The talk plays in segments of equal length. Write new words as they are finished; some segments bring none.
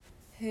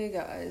Hey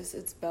guys,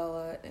 it's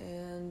Bella,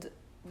 and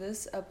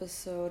this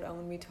episode I'm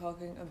going to be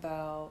talking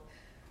about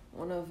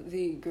one of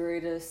the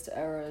greatest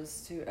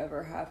eras to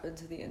ever happen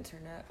to the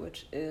internet,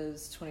 which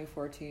is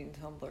 2014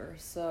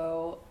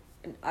 Tumblr.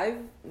 And I've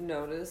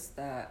noticed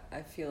that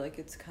I feel like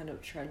it's kind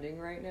of trending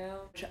right now,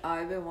 which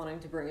I've been wanting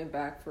to bring it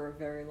back for a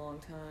very long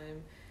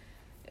time.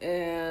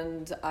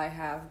 And I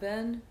have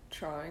been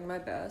trying my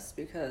best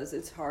because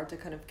it's hard to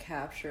kind of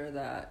capture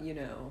that,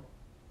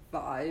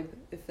 vibe,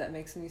 if that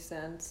makes any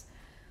sense.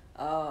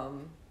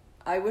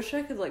 I wish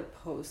I could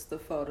post the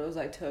photos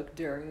I took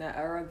during that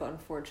era, but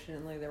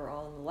unfortunately they were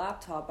all on the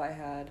laptop I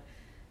had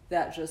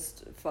that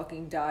just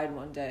fucking died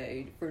one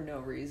day for no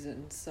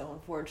reason. So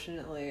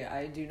unfortunately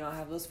I do not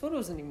have those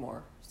photos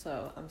anymore.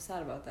 So I'm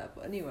sad about that.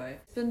 But anyway,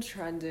 it's been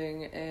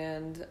trending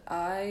and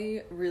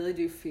I really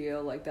do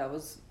feel like that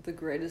was the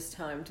greatest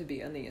time to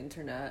be on the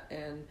internet.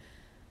 And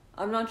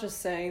I'm not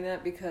just saying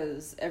that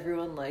because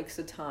everyone likes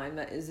a time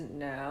that isn't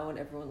now and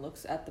everyone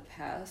looks at the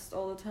past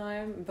all the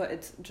time, but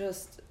it's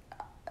just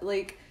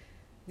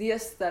the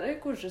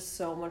aesthetic was just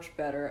so much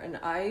better. And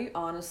I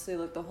honestly,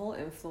 the whole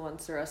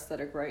influencer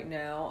aesthetic right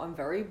now, I'm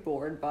very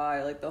bored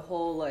by the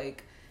whole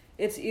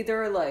it's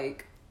either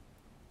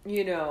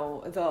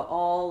the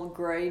all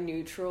gray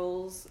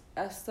neutrals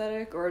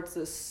aesthetic, or it's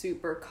this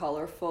super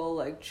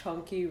colorful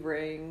chunky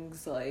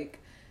rings,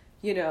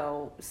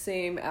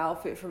 same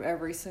outfit from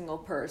every single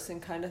person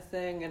kind of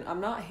thing. And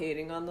I'm not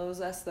hating on those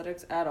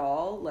aesthetics at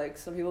all.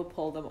 Some people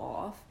pull them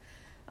off.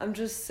 I'm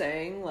just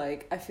saying,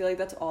 I feel like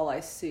that's all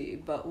I see.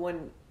 But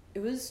when it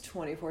was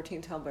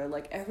 2014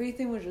 Tumblr,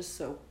 everything was just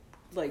so,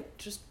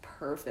 just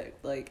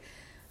perfect. I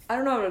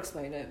don't know how to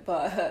explain it,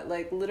 but,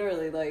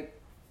 literally,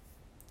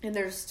 and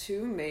there's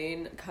two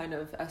main kind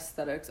of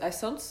aesthetics. I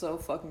sound so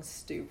fucking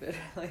stupid,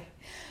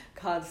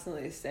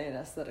 constantly saying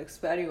aesthetics.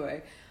 But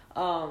anyway,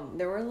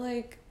 there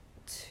were,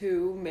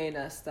 two main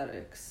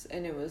aesthetics,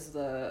 and it was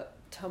the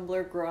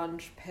Tumblr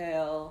grunge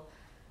pale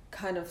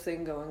kind of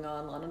thing going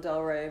on, Lana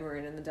Del Rey,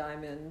 Marina and the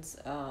Diamonds,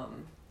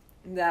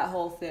 that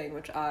whole thing,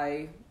 which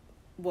I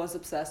was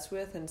obsessed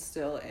with and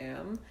still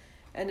am.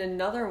 And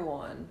another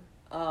one,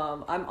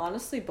 I'm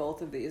honestly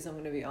both of these, I'm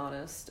gonna be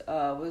honest,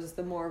 was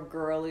the more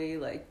girly,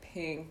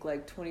 pink,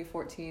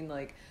 2014,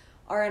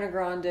 Ariana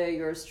Grande,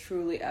 Yours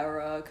Truly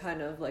era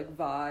kind of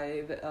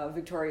vibe,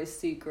 Victoria's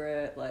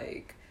Secret,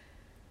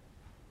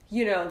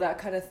 that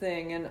kind of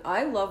thing. And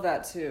I love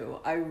that too.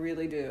 I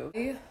really do.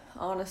 I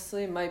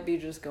honestly might be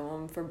just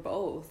going for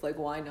both.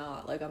 Why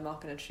not? I'm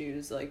not going to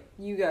choose.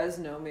 You guys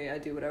know me. I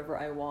do whatever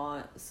I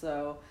want.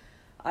 So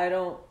I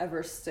don't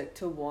ever stick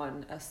to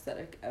one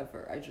aesthetic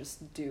ever. I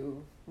just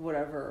do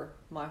whatever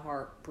my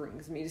heart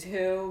brings me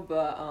to.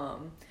 But,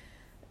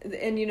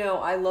 and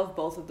I love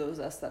both of those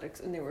aesthetics,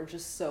 and they were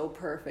just so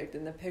perfect,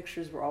 and the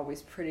pictures were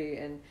always pretty.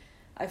 And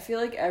I feel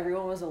like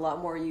everyone was a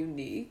lot more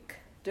unique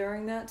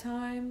during that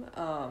time.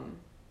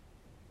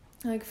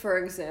 For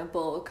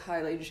example,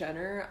 Kylie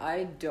Jenner,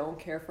 I don't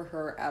care for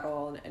her at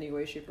all in any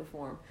way, shape, or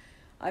form.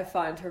 I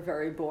find her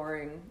very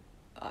boring,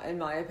 in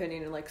my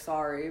opinion, and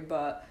sorry,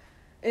 but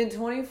in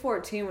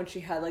 2014 when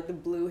she had the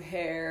blue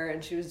hair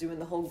and she was doing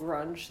the whole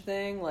grunge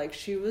thing,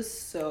 she was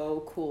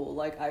so cool.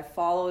 I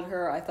followed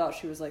her. I thought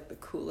she was the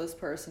coolest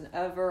person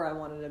ever. I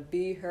wanted to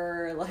be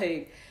her.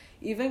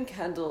 Even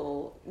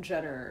Kendall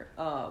Jenner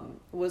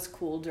was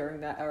cool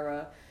during that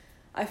era.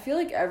 I feel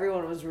like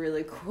everyone was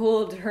really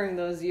cool during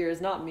those years.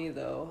 Not me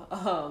though.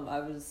 I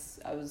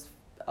was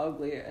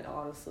ugly, and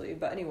honestly.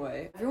 But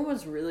anyway, everyone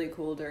was really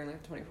cool during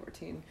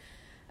 2014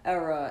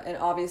 era. And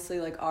obviously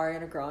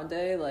Ariana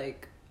Grande,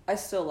 I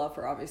still love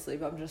her obviously,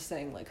 but I'm just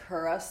saying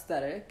her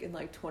aesthetic in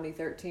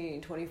 2013,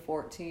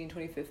 2014,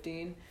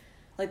 2015,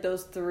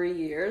 those 3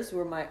 years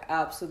were my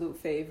absolute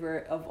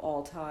favorite of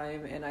all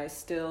time. And I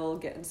still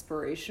get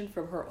inspiration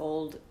from her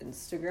old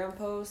Instagram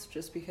posts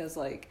just because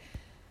I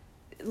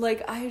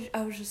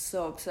was just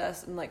so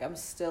obsessed, and I'm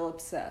still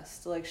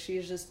obsessed.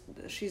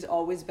 She's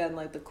always been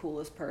the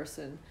coolest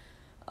person.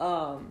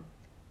 And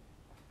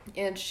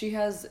she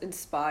has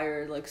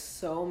inspired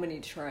so many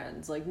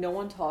trends. No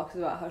one talks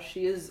about how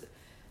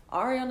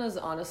Ariana is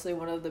honestly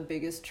one of the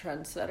biggest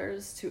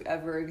trendsetters to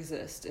ever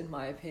exist, in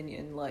my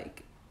opinion.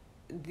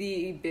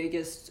 The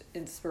biggest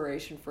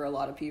inspiration for a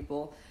lot of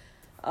people.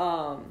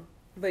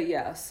 But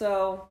yeah,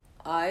 so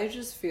I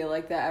just feel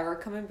that ever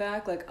coming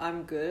back,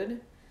 I'm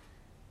good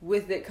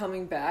with it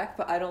coming back,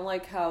 but I don't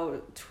like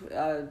how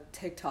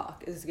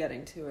TikTok is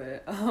getting to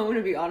it. I'm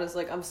gonna be honest,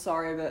 I'm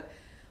sorry, but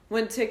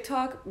when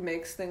TikTok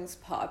makes things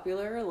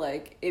popular,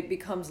 it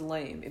becomes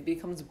lame, it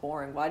becomes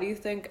boring. Why do you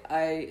think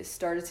I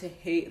started to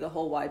hate the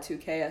whole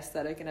Y2K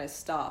aesthetic and I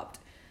stopped?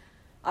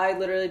 I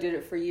literally did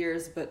it for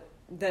years, but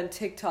then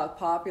TikTok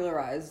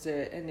popularized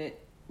it and it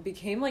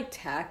became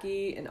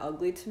tacky and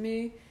ugly to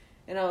me.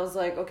 And I was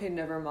okay,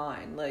 never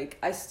mind.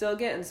 I still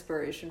get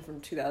inspiration from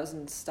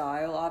 2000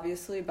 style,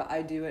 obviously, but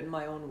I do it in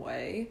my own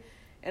way.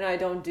 And I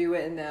don't do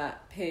it in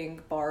that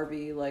pink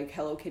Barbie,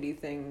 Hello Kitty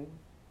thing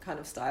kind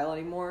of style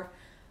anymore.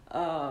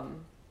 I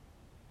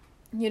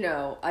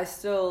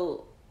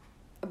still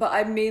but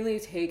I mainly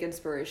take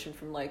inspiration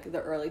from like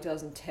the early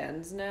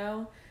 2010s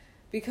now,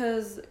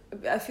 because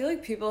I feel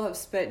like people have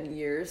spent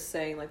years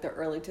saying like the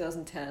early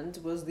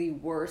 2010s was the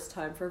worst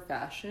time for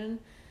fashion.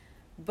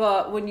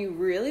 But when you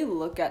really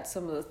look at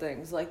some of the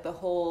things, like the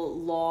whole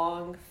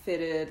long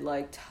fitted,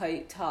 like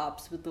tight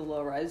tops with the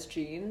low rise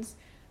jeans,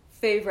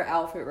 favorite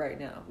outfit right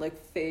now. Like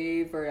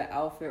favorite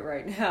outfit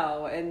right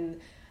now.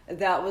 And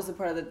that was the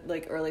part of the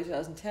like early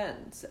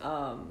 2010s.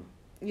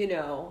 You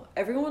know,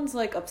 everyone's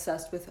like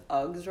obsessed with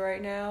Uggs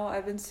right now,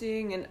 I've been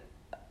seeing. And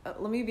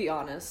let me be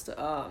honest,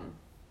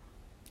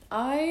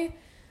 I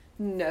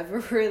never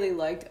really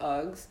liked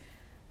Uggs.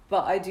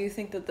 But I do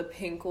think that the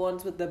pink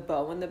ones with the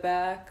bow in the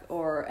back,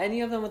 or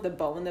any of them with the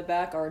bow in the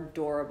back, are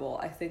adorable.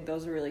 I think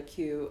those are really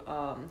cute.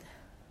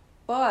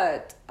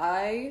 But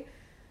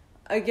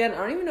again, I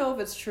don't even know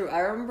if it's true. I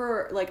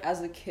remember, like,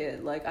 as a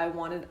kid, like, I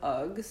wanted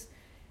Uggs.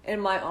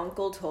 And my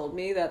uncle told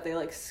me that they,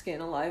 like,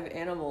 skin alive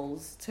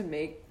animals to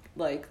make,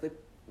 like, the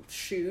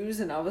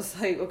shoes. And I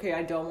was like, okay,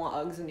 I don't want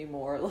Uggs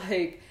anymore.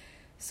 Like,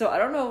 so I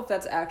don't know if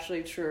that's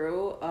actually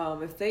true.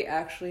 If they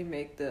actually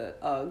make the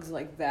Uggs,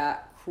 like,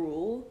 that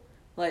cruel,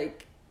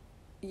 like,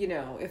 you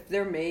know, if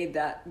they're made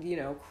that, you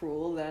know,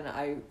 cruel, then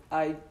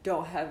I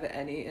don't have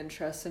any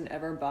interest in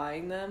ever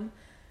buying them,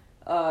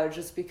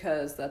 just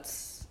because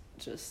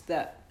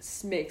that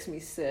makes me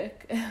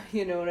sick.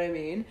 You know what I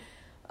mean?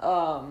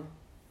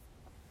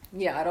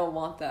 Yeah, I don't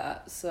want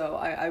that. So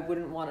I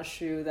wouldn't want a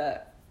shoe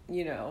that,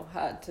 you know,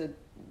 had to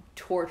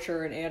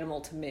torture an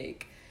animal to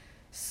make.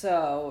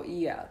 So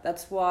yeah,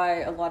 that's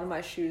why a lot of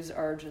my shoes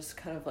are just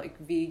kind of like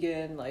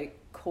vegan, like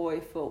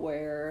Koi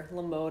footwear,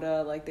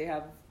 Lamoda, like they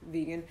have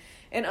vegan.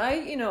 And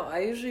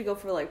I usually go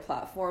for like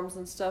platforms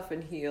and stuff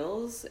and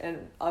heels,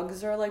 and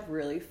Uggs are like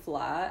really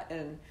flat,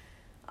 and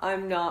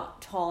I'm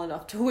not tall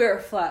enough to wear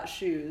flat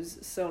shoes,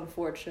 so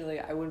unfortunately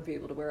I wouldn't be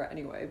able to wear it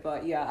anyway.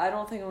 But yeah, I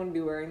don't think I'm going to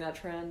be wearing that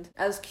trend.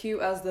 As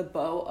cute as the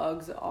bow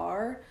Uggs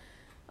are,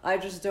 I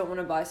just don't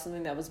want to buy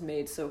something that was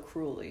made so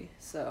cruelly.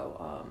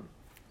 So,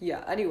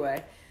 yeah,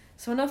 anyway,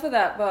 so enough of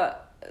that,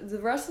 but the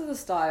rest of the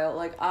style,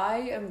 like, I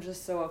am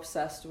just so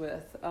obsessed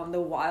with the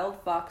Wild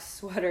Fox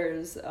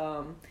sweaters.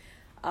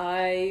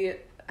 I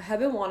have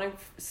been wanting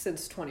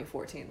since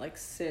 2014, like,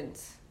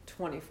 since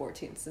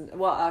 2014.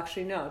 Well,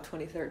 actually, no,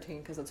 2013,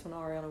 because that's when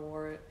Ariana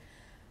wore it.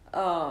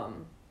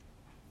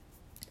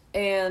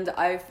 And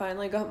I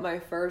finally got my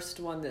first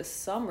one this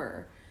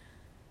summer.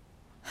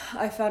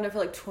 I found it for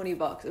like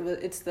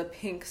 $20. It's the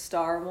pink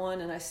star one,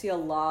 and I see a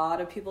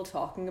lot of people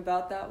talking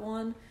about that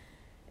one.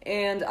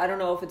 And I don't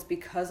know if it's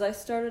because I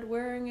started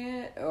wearing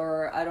it,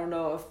 or I don't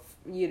know if,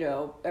 you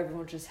know,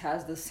 everyone just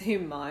has the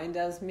same mind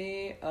as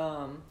me.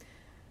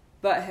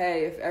 But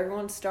hey, if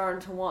everyone's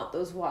starting to want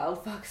those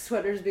Wild Fox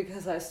sweaters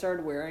because I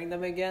started wearing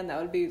them again,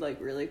 that would be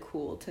like really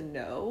cool to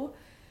know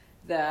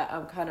that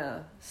I'm kind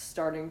of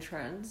starting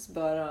trends.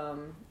 But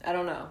I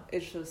don't know.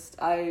 It's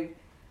just I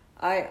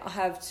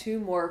have two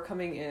more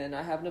coming in.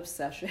 I have an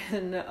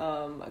obsession,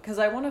 because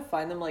I want to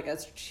find them, like,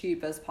 as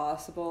cheap as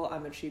possible.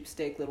 I'm a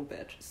cheapskate little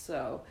bitch.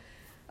 So,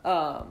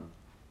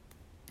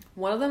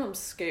 one of them I'm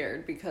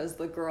scared because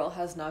the girl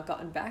has not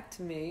gotten back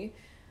to me.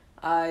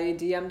 I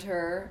DM'd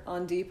her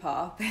on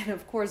Depop, and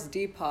of course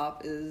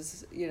Depop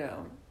is, you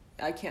know,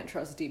 I can't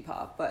trust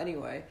Depop, but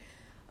anyway.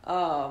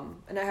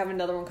 And I have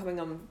another one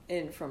coming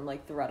in from,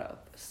 like, ThredUp.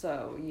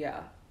 So,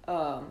 yeah.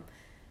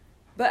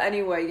 But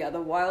anyway, yeah,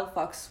 the Wild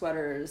Fox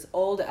sweaters,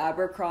 old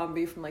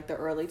Abercrombie from like the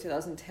early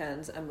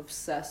 2010s, I'm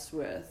obsessed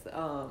with.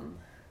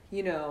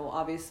 You know,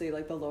 obviously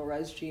like the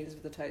low-rise jeans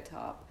with the tight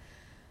top.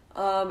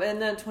 And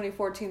then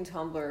 2014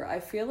 Tumblr. I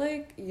feel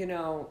like, you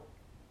know,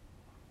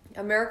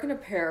 American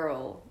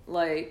Apparel,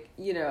 like,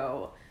 you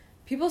know,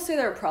 people say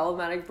they're a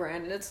problematic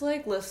brand, and it's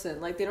like,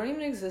 listen, like, they don't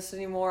even exist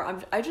anymore.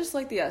 I just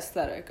like the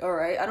aesthetic, all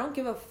right? I don't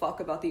give a fuck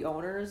about the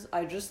owners.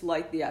 I just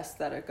like the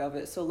aesthetic of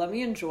it. So let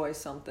me enjoy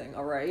something,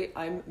 all right?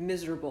 I'm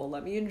miserable.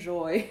 Let me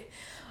enjoy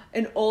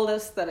an old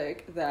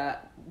aesthetic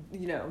that,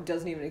 you know,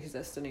 doesn't even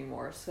exist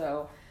anymore.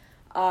 So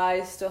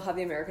I still have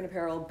the American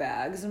Apparel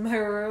bags in my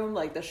room,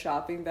 like the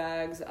shopping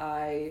bags.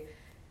 I,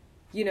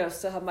 you know,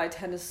 still have my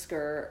tennis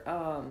skirt.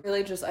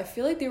 Really just, I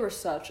feel like they were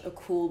such a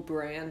cool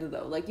brand,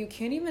 though. Like, you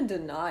can't even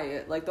deny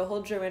it. Like, the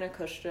whole Joanna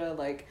Kushta,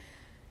 like,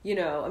 you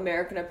know,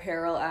 American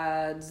Apparel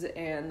ads,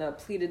 and the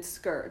pleated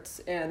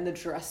skirts, and the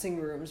dressing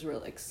rooms were,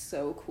 like,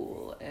 so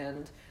cool.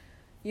 And,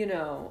 you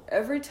know,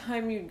 every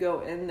time you'd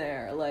go in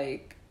there,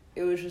 like,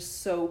 it was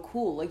just so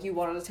cool. Like, you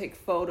wanted to take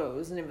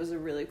photos, and it was a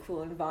really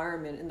cool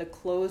environment, and the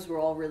clothes were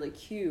all really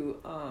cute.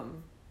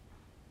 And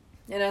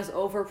as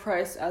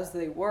overpriced as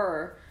they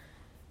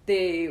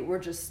were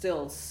just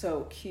still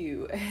so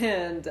cute,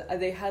 and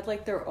they had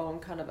like their own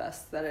kind of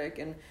aesthetic,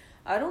 and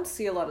I don't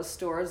see a lot of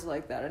stores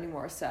like that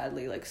anymore,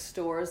 sadly, like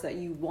stores that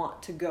you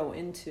want to go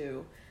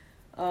into.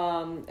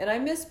 And I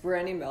miss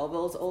Brandy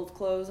Melville's old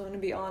clothes, I'm gonna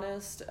be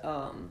honest.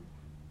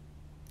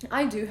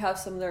 I do have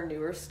some of their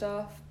newer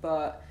stuff,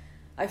 but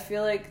I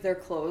feel like their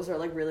clothes are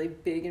like really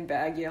big and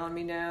baggy on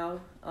me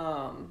now.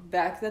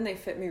 Back then they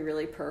fit me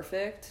really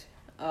perfect.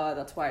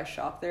 That's why I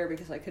shop there,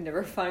 because I could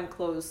never find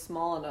clothes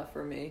small enough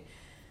for me.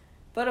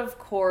 But of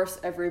course,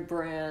 every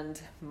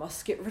brand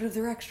must get rid of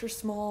their extra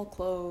small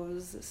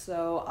clothes,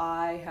 so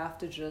I have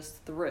to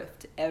just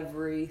thrift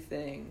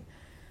everything.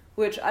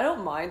 Which I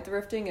don't mind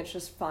thrifting, it's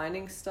just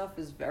finding stuff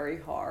is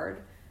very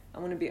hard.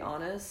 I'm gonna be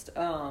honest.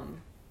 But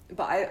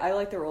I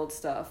like their old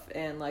stuff,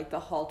 and like the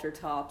halter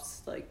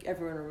tops, like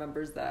everyone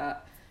remembers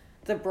that.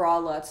 The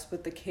bralettes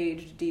with the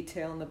caged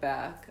detail in the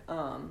back.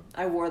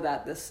 I wore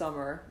that this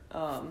summer.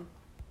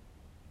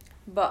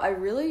 But I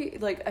really,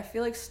 like, I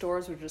feel like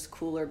stores were just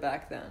cooler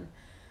back then.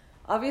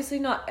 Obviously,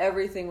 not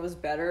everything was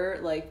better.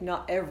 Like,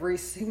 not every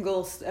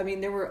single... I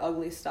mean, there were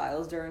ugly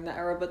styles during that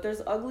era, but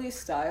there's ugly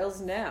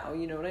styles now,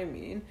 you know what I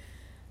mean?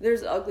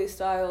 There's ugly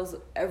styles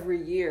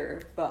every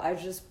year, but I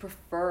just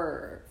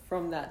prefer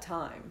from that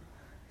time.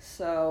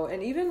 So,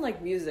 and even,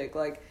 like, music,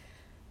 like,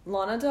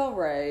 Lana Del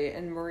Rey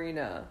and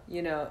Marina,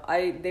 you know,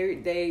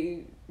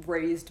 they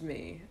raised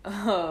me,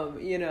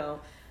 you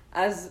know,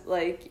 as,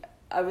 like...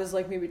 I was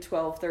like maybe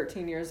 12,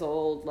 13 years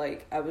old,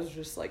 like I was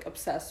just like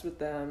obsessed with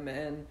them,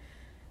 and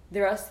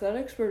their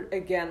aesthetics were,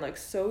 again, like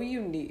so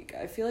unique.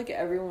 I feel like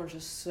everyone was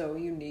just so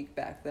unique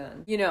back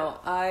then. You know,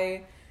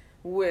 I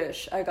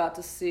wish I got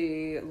to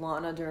see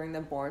Lana during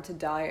the Born to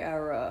Die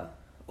era,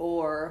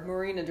 or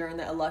Marina during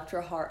the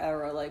Electra Heart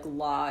era, like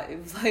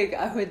live. Like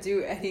I would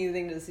do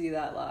anything to see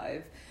that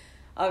live.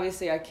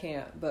 Obviously I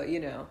can't, but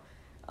you know,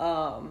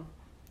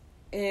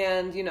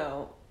 and you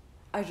know,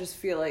 I just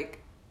feel like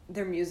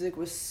their music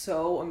was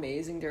so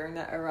amazing during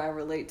that era. I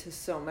relate to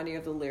so many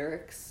of the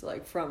lyrics,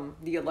 like from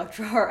the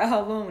Electra Heart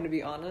album, I'm gonna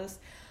be honest.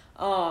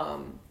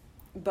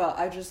 But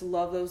I just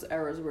love those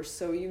eras, were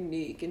so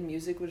unique, and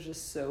music was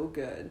just so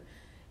good.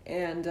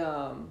 And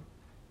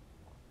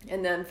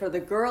then for the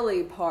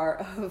girly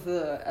part of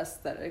the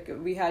aesthetic,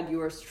 we had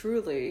Yours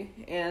Truly.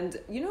 And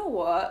you know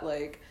what?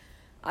 Like,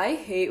 I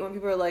hate when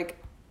people are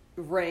like,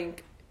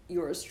 rank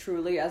Yours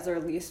Truly as their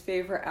least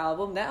favorite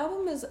album. That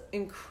album is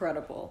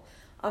incredible.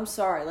 I'm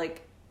sorry,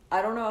 like,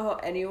 I don't know how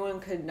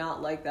anyone could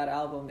not like that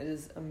album. It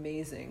is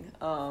amazing.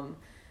 But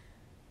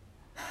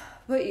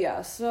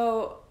yeah,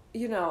 so,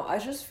 you know, I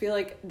just feel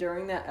like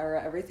during that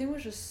era, everything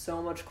was just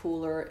so much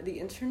cooler.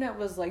 The internet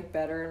was, like,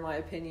 better, in my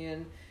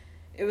opinion.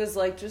 It was,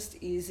 like, just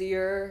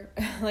easier.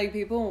 Like,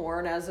 people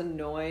weren't as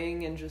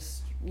annoying, and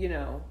just, you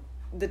know,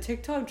 the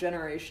TikTok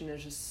generation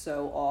is just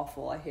so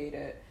awful. I hate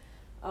it.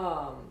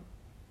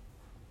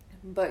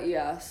 But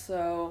yeah,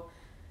 so...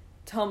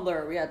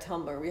 Tumblr, we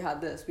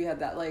had this, we had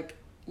that, like,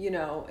 you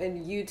know,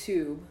 and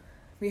YouTube,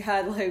 we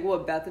had, like,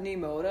 what, Bethany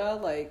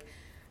Moda, like,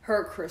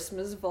 her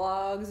Christmas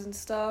vlogs and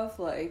stuff,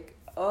 like,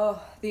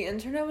 oh, the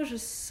internet was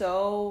just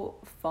so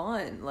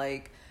fun.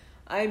 Like,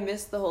 I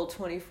missed the whole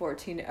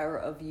 2014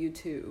 era of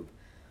YouTube,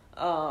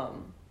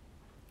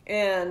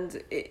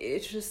 and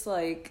it's just,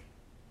 like,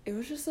 it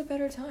was just a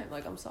better time.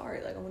 Like, I'm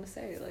sorry, like, I'm gonna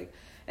say, like,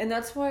 and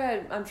that's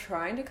why I'm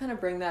trying to kind of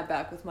bring that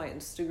back with my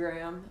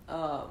Instagram.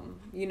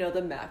 You know,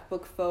 the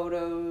MacBook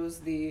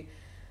photos, the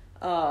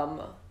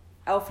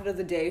outfit of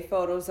the day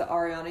photos that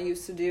Ariana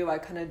used to do. I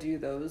kind of do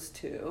those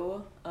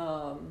too.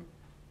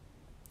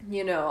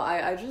 You know,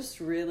 I just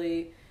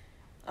really,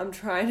 I'm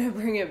trying to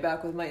bring it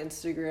back with my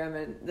Instagram.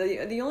 And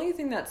the only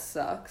thing that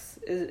sucks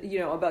is, you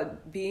know,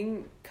 about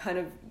being kind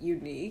of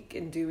unique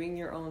and doing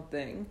your own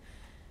thing,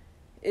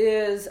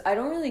 is I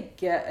don't really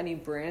get any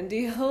brand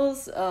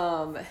deals.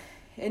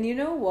 And you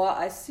know what?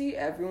 I see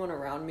everyone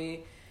around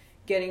me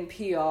getting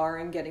PR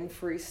and getting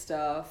free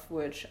stuff,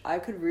 which I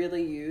could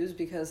really use,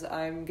 because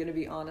I'm going to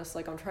be honest,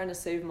 like, I'm trying to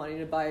save money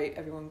to buy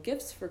everyone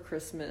gifts for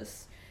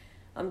Christmas.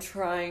 I'm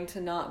trying to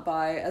not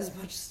buy as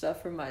much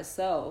stuff for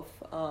myself,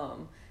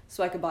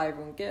 so I could buy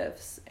everyone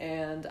gifts.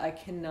 And I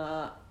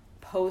cannot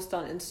post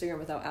on Instagram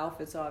without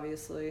outfits,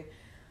 obviously.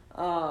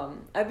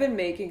 I've been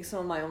making some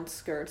of my own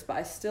skirts, but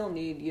I still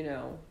need, you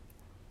know,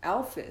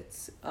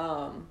 outfits.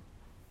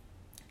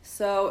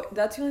 So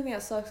that's the only thing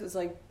that sucks, is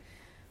like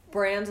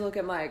brands look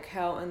at my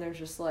account and they're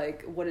just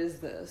like, what is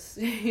this?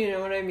 You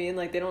know what I mean?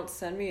 Like, they don't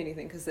send me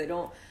anything because I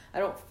don't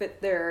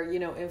fit their, you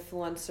know,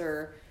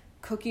 influencer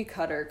cookie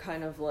cutter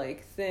kind of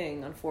like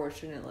thing,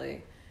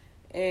 unfortunately.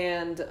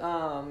 And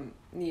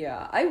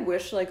yeah, I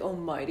wish like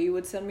Almighty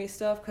would send me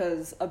stuff,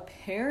 because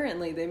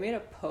apparently they made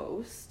a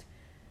post.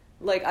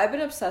 Like, I've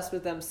been obsessed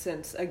with them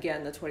since,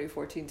 again, the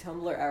 2014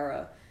 Tumblr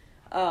era.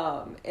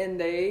 And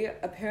they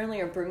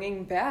apparently are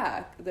bringing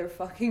back their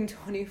fucking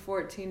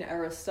 2014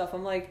 era stuff.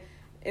 I'm like,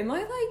 am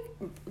I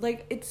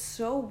like, it's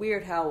so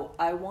weird how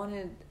I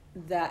wanted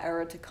that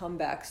era to come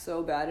back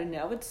so bad, and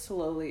now it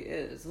slowly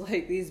is.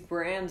 Like, these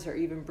brands are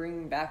even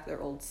bringing back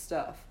their old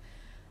stuff.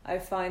 I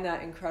find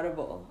that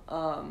incredible.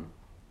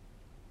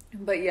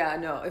 But yeah,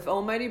 no, if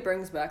Almighty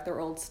brings back their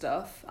old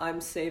stuff,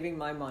 I'm saving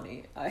my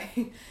money.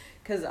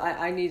 Because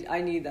I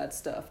need that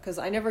stuff, because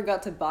I never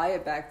got to buy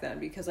it back then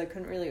because I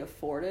couldn't really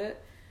afford it.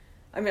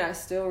 I mean, I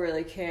still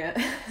really can't,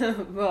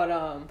 but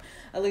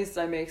at least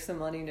I make some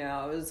money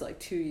now. I was like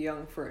too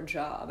young for a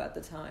job at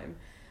the time,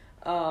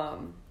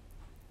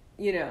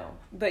 you know.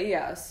 But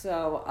yeah,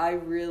 so I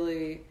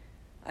really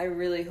I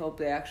really hope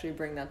they actually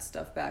bring that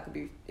stuff back.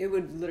 It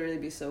would literally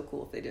be so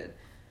cool if they did.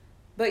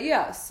 But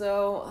yeah,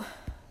 so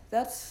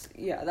that's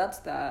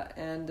that.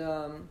 And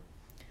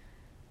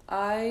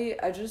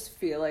I just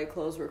feel like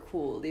clothes were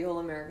cool. The whole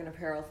American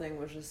Apparel thing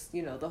was just,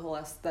 the whole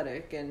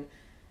aesthetic, and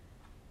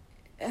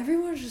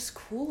everyone's just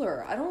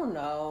cooler. I don't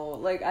know.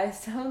 Like, I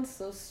sound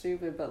so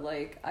stupid, but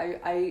like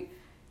I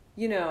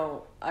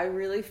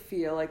really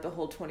feel like the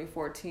whole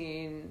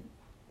 2014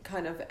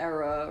 kind of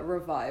era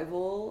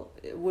revival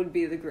would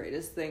be the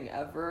greatest thing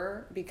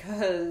ever,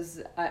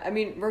 because I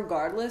mean,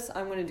 regardless,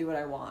 I'm going to do what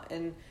I want.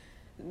 And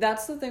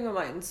that's the thing with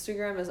my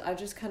Instagram, is I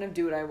just kind of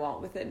do what I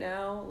want with it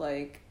now.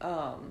 Like,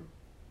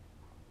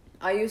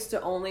 I used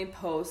to only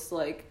post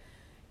like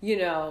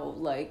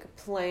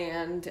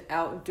planned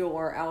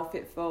outdoor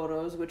outfit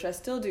photos, which I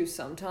still do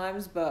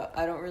sometimes, but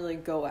I don't really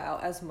go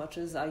out as much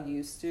as I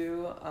used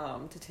to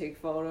take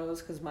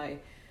photos, because my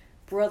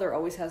brother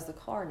always has the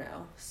car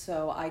now,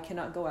 so I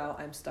cannot go out.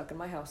 I'm stuck in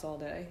my house all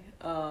day.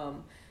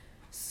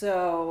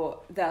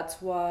 So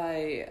that's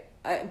why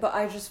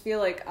I just feel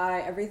like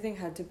everything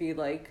had to be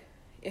like,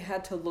 it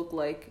had to look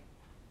like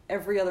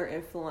every other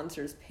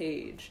influencer's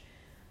page.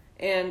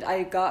 And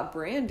I got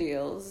brand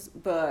deals,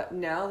 but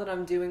now that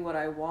I'm doing what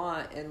I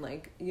want and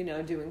like,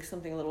 doing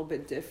something a little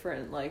bit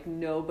different, like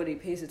nobody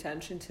pays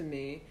attention to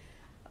me,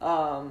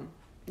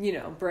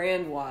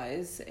 brand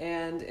wise.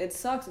 And it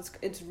sucks.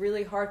 It's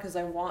really hard, because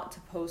I want to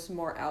post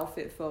more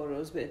outfit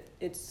photos, but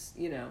it's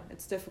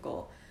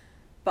difficult.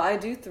 But I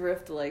do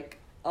thrift like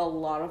a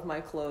lot of my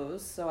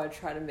clothes, so I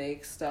try to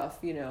make stuff,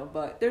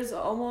 but there's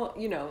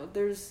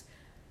there's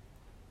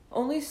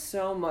only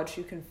so much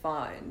you can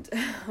find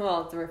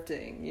while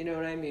thrifting, you know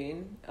what I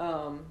mean?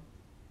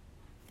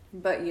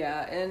 But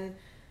yeah, and,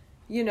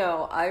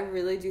 I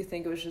really do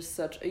think it was just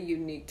such a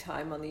unique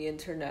time on the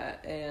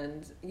internet,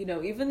 and,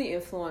 even the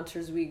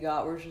influencers we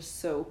got were just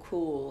so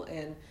cool,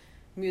 and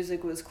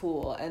music was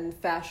cool, and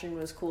fashion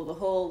was cool. The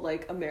whole,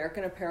 like,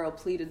 American Apparel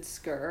pleated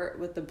skirt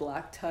with the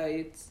black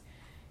tights,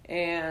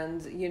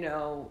 and,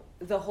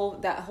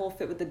 that whole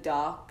fit with the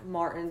Doc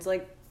Martens,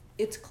 like,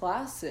 it's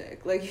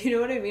classic. Like, you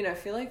know what I mean? I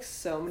feel like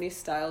so many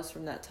styles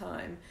from that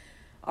time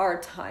are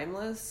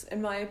timeless,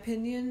 in my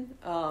opinion.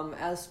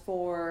 As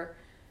for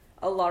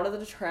a lot of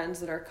the trends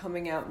that are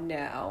coming out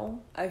now,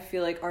 I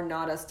feel like are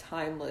not as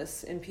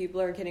timeless, and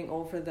people are getting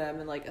over them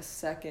in like a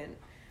second.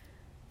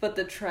 But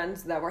the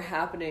trends that were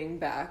happening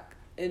back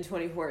in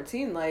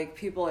 2014, like,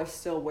 people are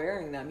still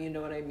wearing them, you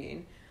know what I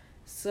mean?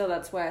 So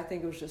that's why I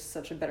think it was just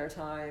such a better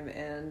time.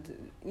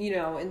 And,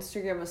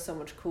 Instagram was so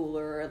much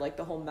cooler, like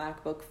the whole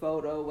MacBook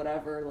photo,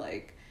 whatever,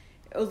 like,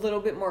 a little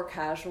bit more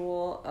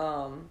casual.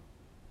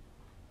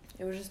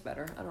 It was just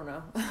better. I don't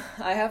know.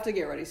 I have to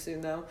get ready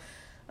soon, though,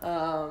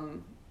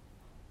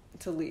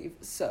 to leave,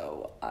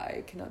 so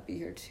I cannot be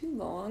here too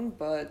long.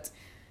 But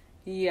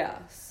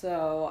yeah,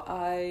 so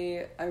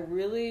I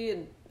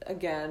really,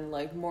 again,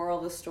 like, moral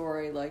of the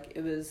story, like,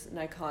 it was an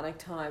iconic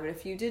time. And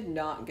if you did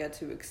not get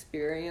to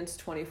experience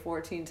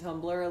 2014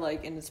 Tumblr,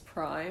 like, in its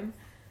prime,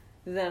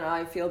 then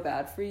I feel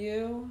bad for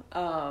you.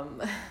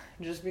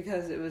 Just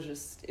because it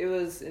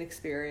was an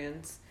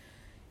experience.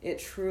 It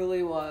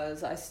truly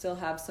was. I still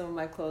have some of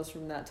my clothes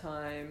from that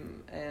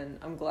time, and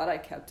I'm glad I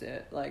kept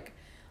it. Like,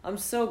 I'm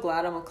so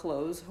glad I'm a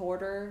clothes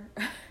hoarder.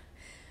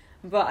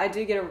 But I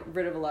did get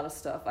rid of a lot of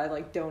stuff. I,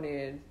 like,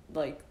 donated,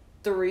 like,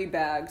 3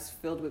 bags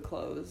filled with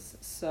clothes.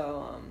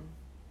 So,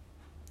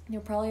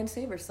 you're probably in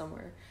Savers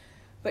somewhere.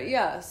 But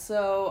yeah,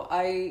 so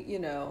I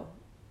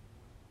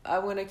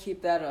want to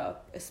keep that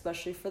up,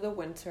 especially for the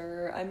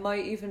winter. I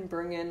might even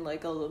bring in,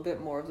 like, a little bit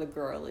more of the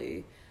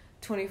girly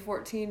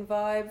 2014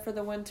 vibe for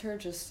the winter,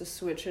 just to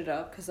switch it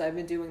up, because I've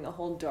been doing the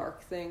whole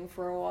dark thing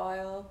for a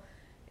while.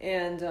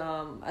 And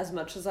as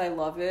much as I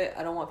love it,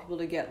 I don't want people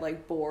to get,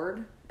 like,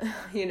 bored.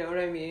 You know what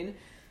I mean?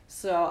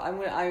 So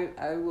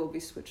I will be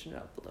switching it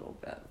up a little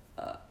bit.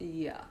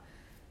 Yeah.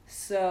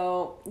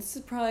 So this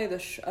is probably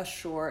a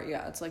short,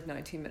 it's like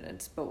 19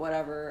 minutes, but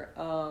whatever.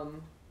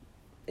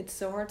 It's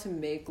so hard to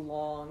make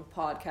long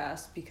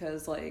podcasts,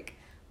 because, like,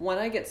 when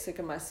I get sick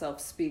of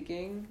myself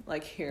speaking,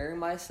 like, hearing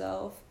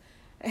myself,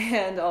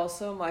 and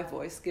also my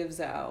voice gives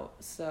out,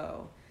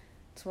 so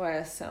that's why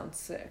I sound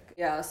sick.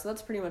 Yeah, so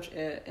that's pretty much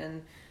it.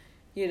 And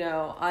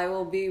I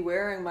will be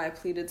wearing my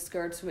pleated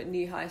skirts with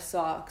knee-high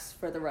socks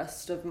for the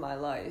rest of my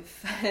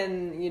life.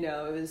 And,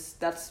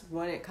 that's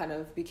when it kind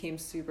of became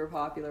super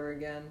popular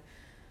again.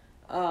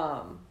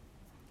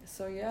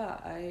 So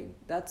yeah,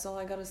 that's all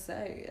I gotta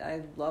say.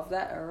 I love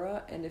that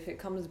era, and if it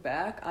comes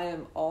back, I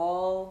am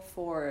all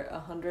for it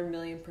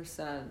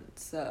 100,000,000%.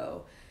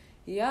 So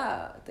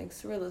yeah,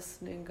 thanks for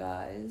listening,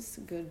 guys.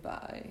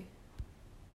 Goodbye.